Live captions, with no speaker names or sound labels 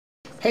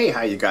Hey,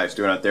 how you guys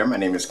doing out there? My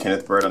name is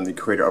Kenneth Bird. I'm the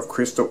creator of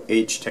Crystal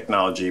H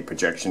Technology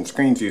projection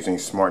screens using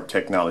Smart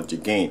Technology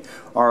Gain.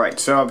 Alright,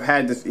 so I've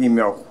had this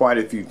email quite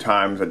a few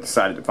times. I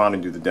decided to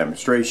finally do the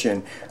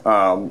demonstration.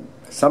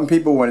 Some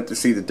people wanted to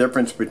see the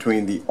difference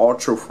between the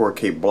Ultra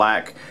 4K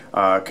Black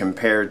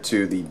compared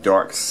to the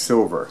Dark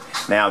Silver.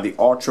 Now, the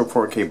Ultra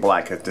 4K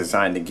Black is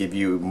designed to give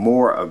you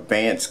more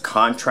advanced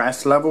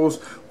contrast levels,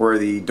 where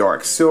the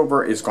Dark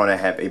Silver is going to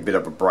have a bit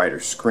of a brighter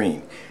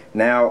screen.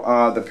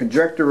 Now, the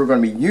projector we're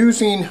going to be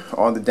using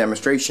on the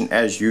demonstration,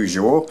 as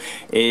usual,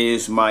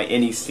 is my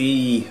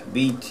NEC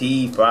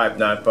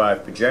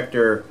VT595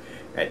 projector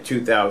at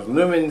 2000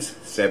 lumens,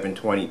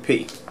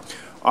 720p.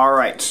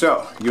 Alright,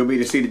 so you'll be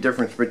able to see the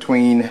difference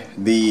between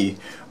the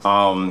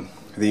Ultra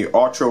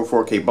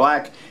 4K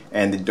Black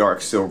and the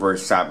Dark Silver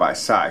side by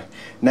side.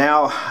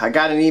 Now, I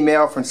got an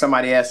email from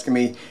somebody asking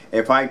me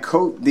if I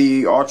coat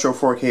the Ultra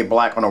 4K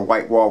Black on a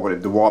white wall,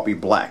 would the wall be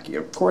black? Yeah,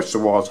 of course the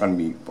wall is going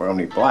to be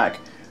only black.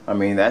 I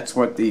mean, that's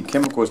what the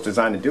chemical is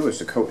designed to do, is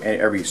to coat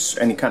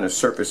any kind of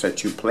surface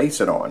that you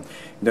place it on.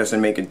 It doesn't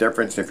make a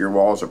difference if your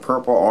walls are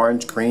purple,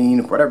 orange,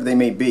 green, whatever they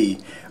may be.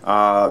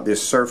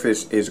 This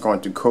surface is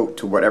going to coat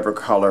to whatever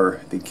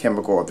color the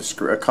chemical of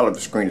the color of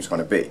the screen is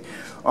going to be.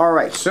 All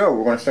right, so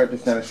we're going to start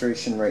this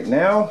demonstration right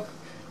now.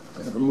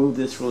 I'm going to remove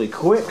this really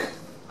quick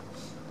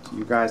so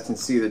you guys can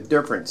see the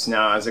difference.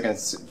 Now, as I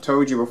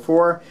told you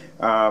before,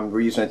 we're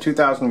using a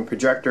 2000 lumen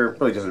projector.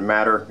 It really doesn't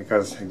matter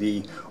because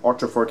the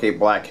Ultra 4K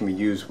Black can be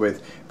used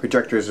with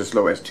projectors as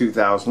low as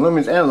 2000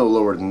 lumens and a little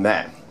lower than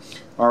that.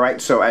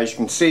 Alright, so as you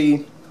can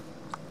see,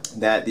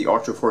 that the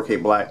Ultra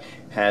 4K Black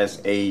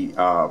has a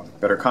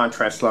better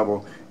contrast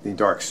level. The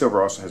Dark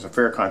Silver also has a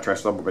fair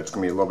contrast level, but it's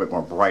going to be a little bit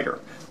more brighter.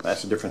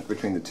 That's the difference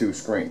between the two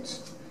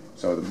screens.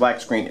 So the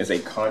black screen is a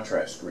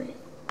contrast screen.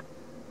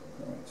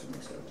 Alright, so let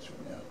me start this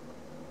right now.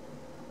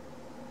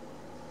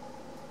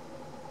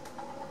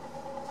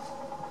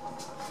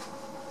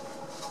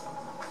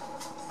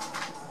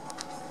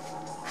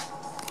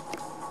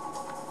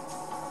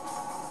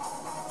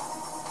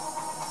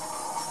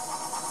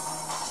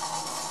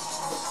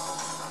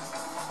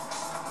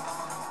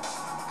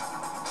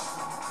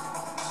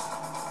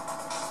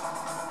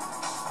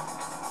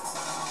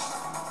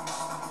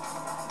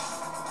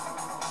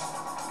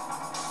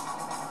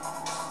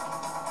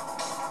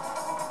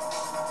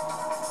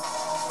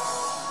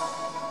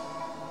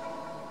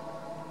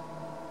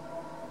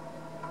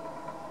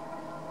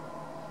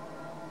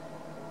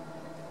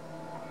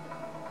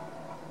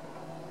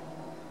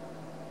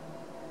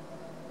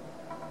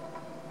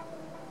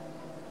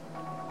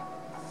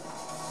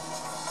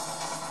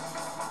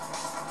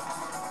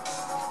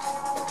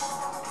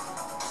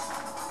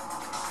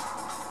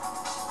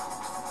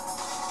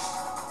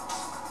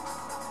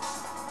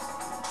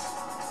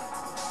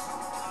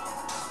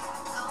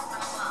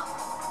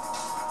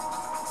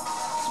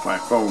 My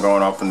phone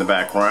going off in the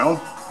background.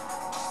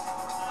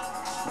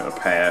 It'll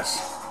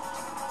pass.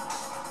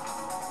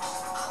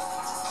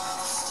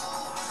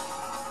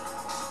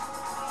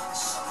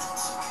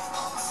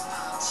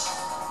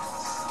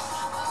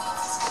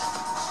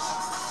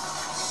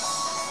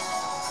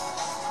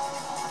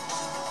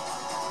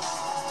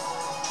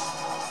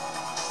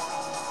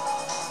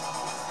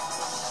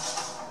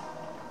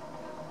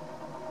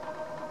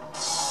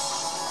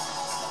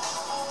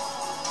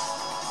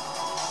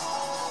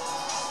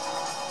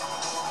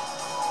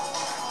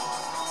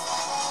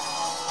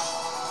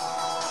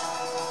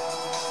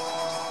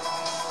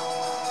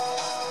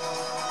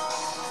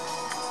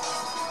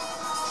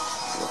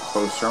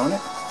 Closer on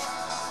it.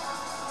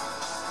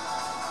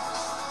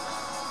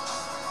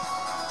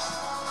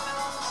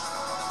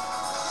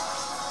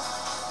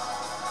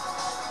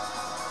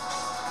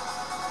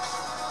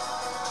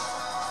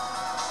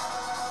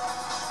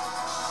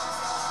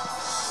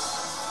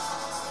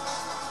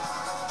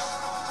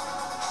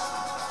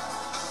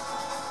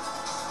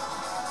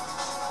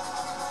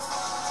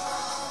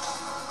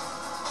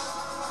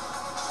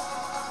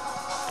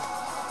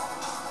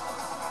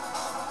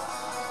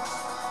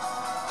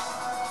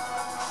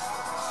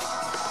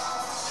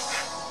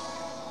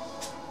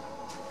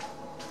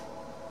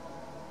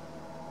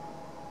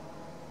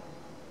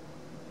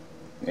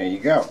 There you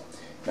go.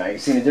 Now you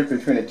see the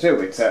difference between the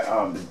two. It's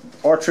the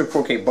Ultra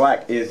 4K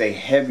Black is a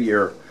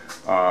heavier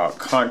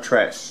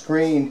contrast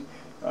screen.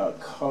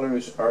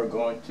 Colors are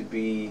going to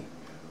be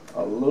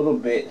a little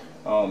bit,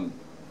 they're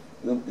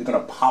going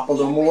to pop a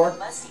little more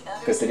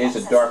because it is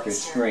a darker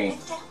screen.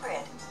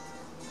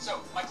 So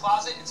my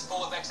closet is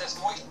full of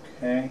excess moisture.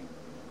 Okay.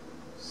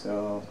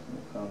 So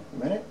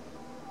a minute.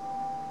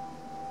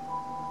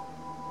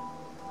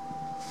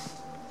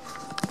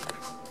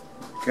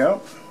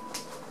 Go.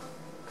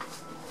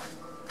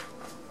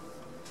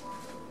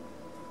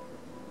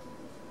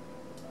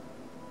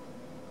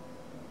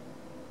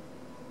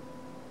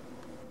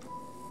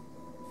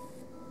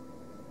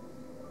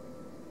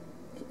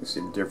 You see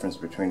the difference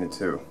between the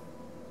two.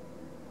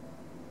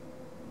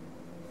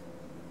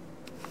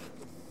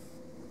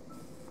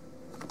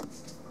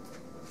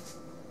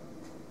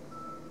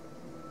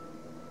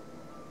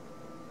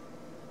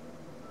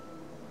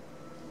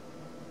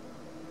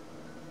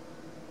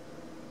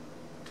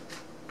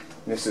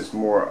 This is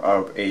more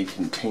of a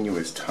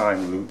continuous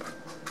time loop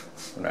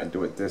when I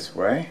do it this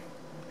way.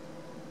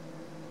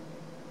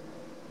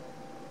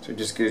 So it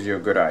just gives you a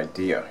good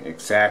idea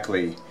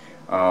exactly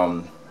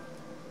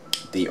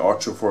the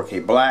Ultra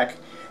 4K black,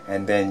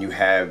 and then you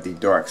have the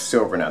dark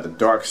silver. Now the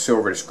dark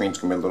silver, the screen's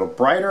going to be a little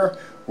brighter,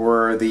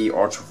 where the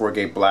Ultra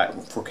 4K black,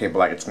 it's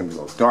going to be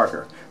a little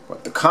darker.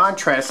 But the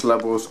contrast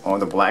levels on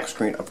the black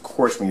screen, of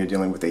course, when you're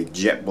dealing with a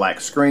jet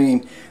black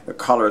screen, the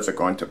colors are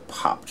going to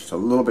pop just a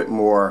little bit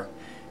more,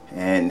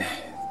 and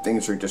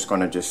things are just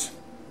going to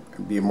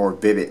be more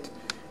vivid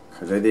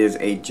because it is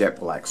a jet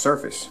black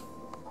surface.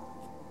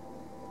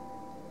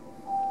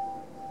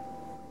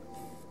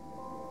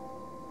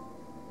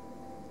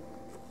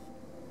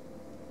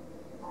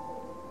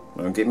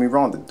 Don't get me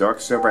wrong, the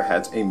dark silver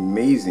has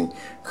amazing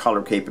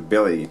color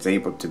capability. It's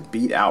able to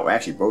beat out,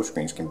 actually both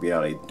screens can beat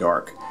out a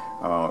dark,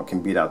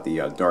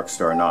 the Dark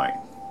Star 9.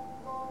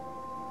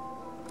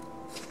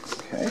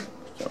 Okay,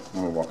 so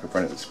I'm going to walk in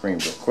front of the screen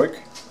real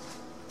quick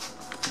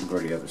and go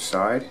to the other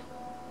side.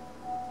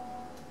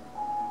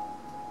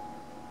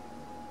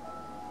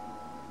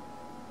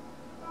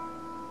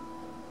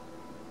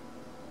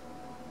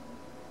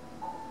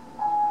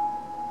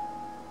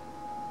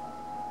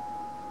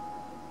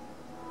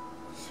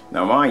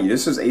 Now mind you,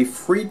 this is a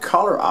free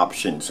color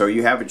option, so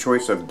you have a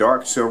choice of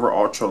dark silver,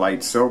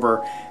 ultralight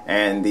silver,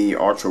 and the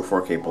Ultra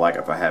 4K black,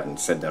 if I haven't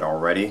said that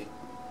already.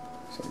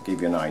 So to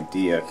give you an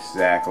idea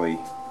exactly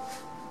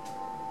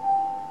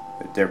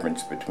the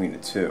difference between the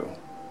two.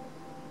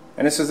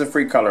 And this is a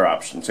free color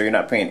option, so you're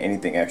not paying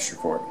anything extra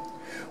for it.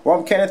 Well,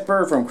 I'm Kenneth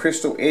Bird from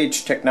Crystal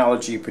Edge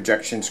Technology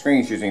Projection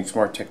Screens using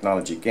Smart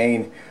Technology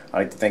Gain. I'd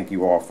like to thank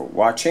you all for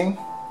watching.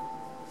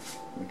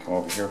 Let me come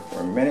over here for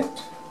a minute.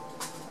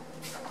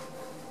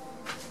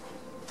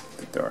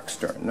 Dark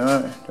Star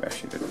 9,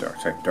 actually the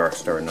Dark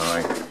Star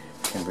 9.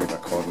 Can't believe I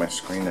called my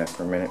screen that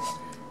for a minute.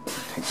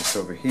 Take this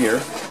over here.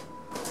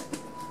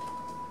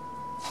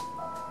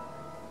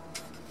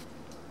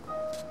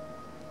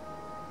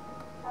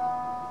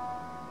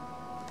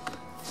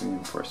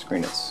 For a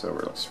screen that's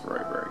silver, looks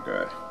very, very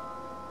good.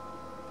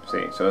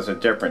 See, so there's a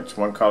difference.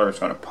 One color is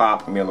going to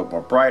pop and be a little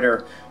more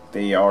brighter.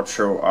 The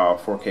Ultra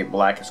 4K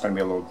black is going to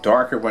be a little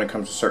darker when it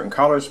comes to certain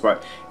colors,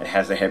 but it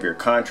has a heavier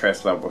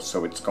contrast level,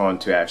 so it's going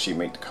to actually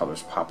make the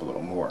colors pop a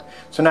little more.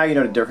 So now you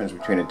know the difference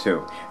between the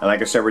two. And like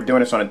I said, we're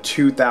doing this on a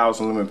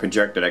 2,000 lumen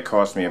projector that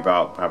cost me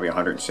about probably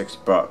 160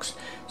 bucks.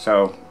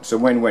 So it's a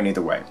win-win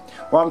either way.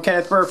 Well, I'm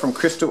Kenneth Bird from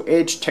Crystal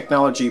Edge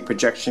Technology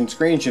Projection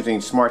Screens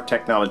using Smart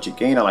Technology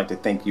Gain. I'd like to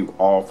thank you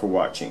all for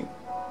watching.